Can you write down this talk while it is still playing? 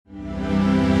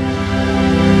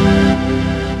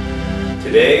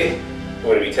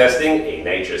testing a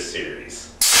Nitrous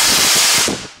series.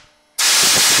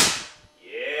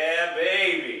 Yeah,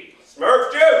 baby!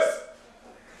 Smurf juice!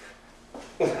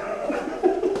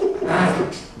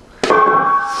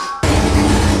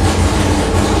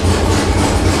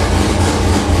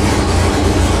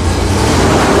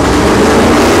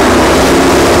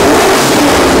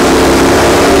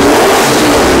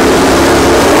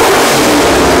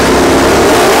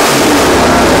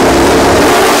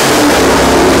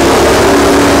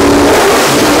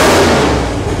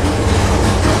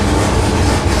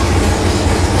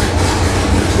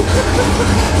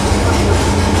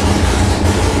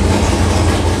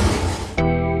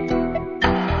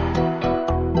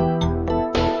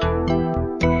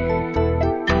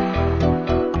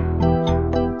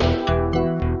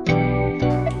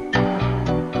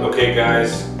 Okay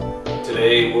guys,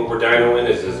 today what we're dynoing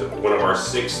is one of our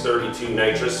 632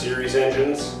 Nitrous series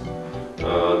engines.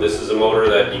 This is a motor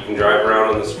that you can drive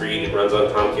around on the street. It runs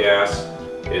on pump gas.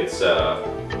 It's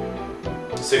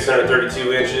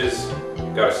 632 inches.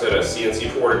 Got a set of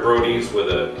CNC ported Brodies with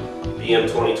a BM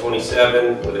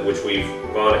 2027, which we've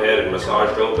gone ahead and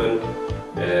massaged open.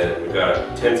 And we've got a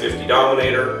 1050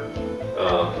 Dominator.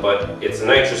 But it's a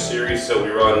Nitrous series, so we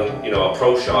run, a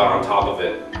Pro Shot on top of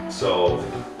it. So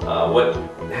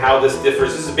how this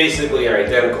differs, this is basically an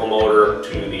identical motor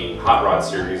to the Hot Rod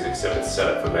series, except it's set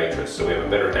up for Nitrous. So we have a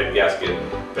better head gasket,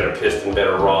 better piston,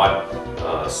 better rod,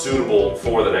 suitable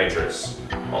for the Nitrous,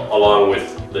 along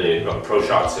with the Pro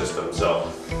Shot system. So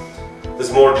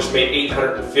this motor just made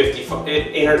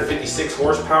 856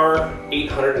 horsepower,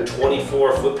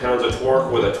 824 foot-pounds of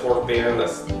torque with a torque band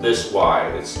that's this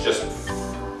wide. It's just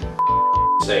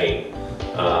insane.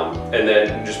 And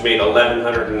then just made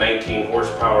 1119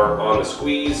 horsepower on the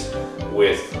squeeze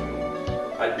with,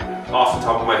 off the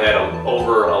top of my head,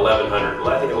 over 1100,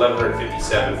 I think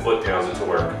 1157 foot-pounds of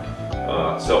torque.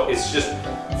 So it's just,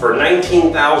 for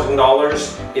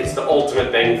 $19,000, it's the ultimate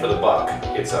bang for the buck.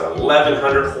 It's an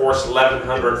 1100 horse,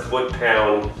 1100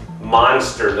 foot-pound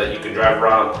monster that you can drive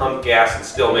around on pump gas and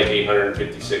still make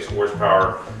 856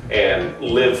 horsepower and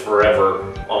live forever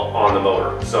on the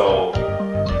motor. So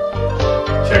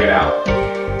check it out.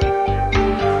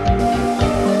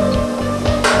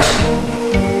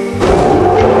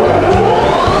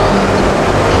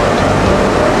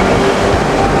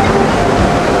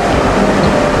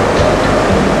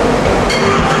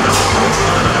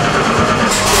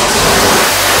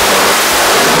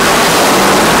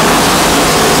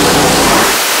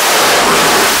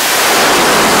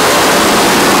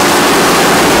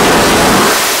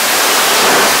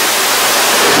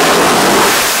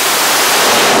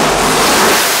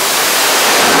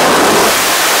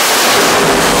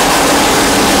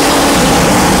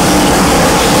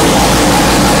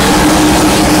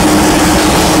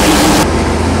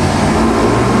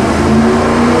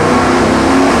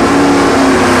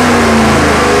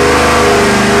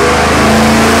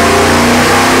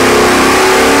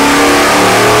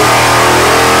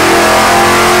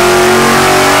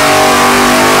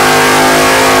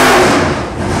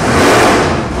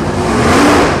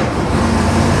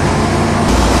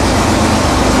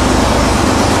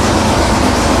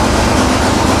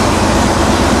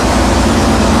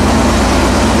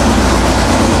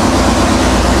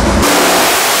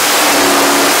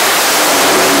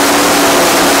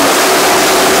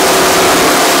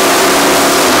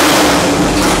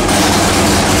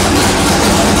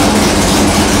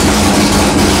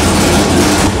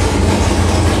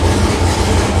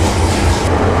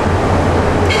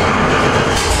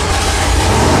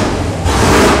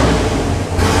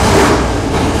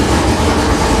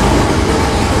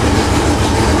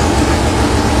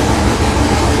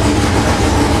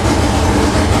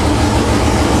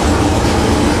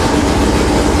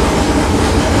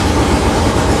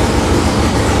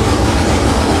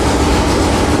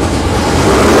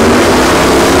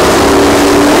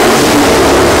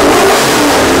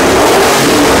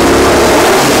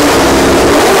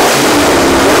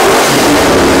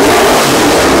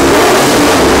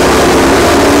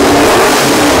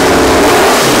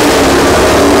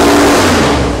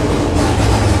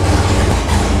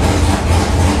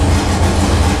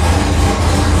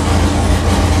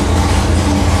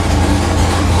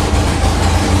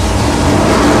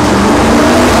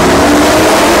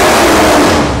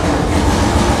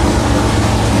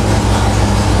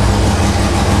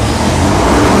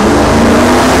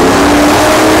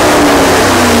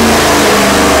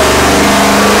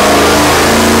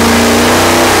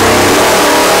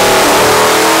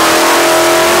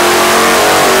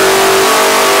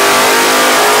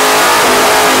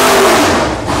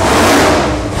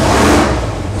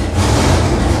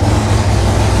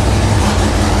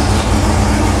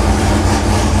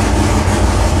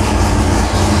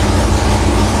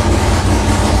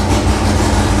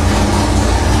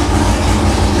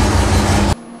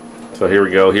 So here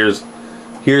we go. Here's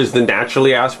the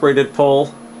naturally aspirated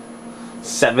pole.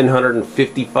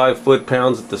 755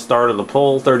 foot-pounds at the start of the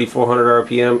pole, 3,400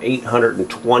 RPM,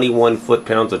 821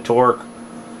 foot-pounds of torque,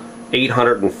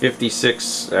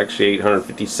 856, actually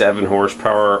 857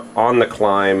 horsepower on the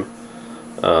climb.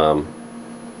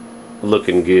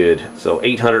 Looking good. So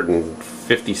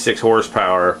 856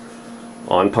 horsepower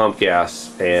on pump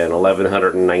gas and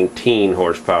 1,119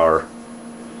 horsepower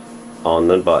on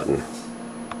the button.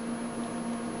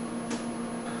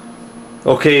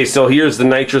 Okay, so here's the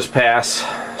nitrous pass.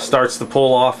 Starts the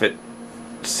pull off at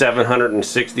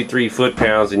 763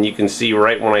 foot-pounds, and you can see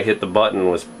right when I hit the button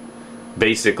was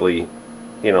basically,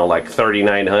 you know, like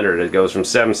 3,900. It goes from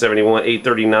 771,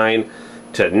 839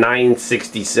 to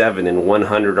 967 in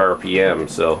 100 RPM.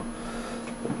 So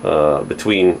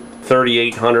between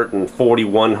 3,800 and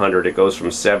 4,100, it goes from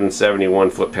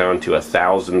 771 foot-pound to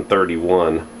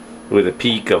 1,031 with a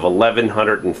peak of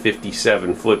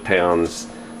 1,157 foot-pounds,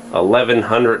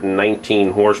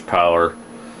 1,119 horsepower.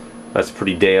 That's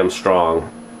pretty damn strong.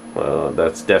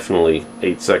 That's definitely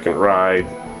 8-second ride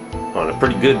on a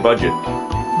pretty good budget.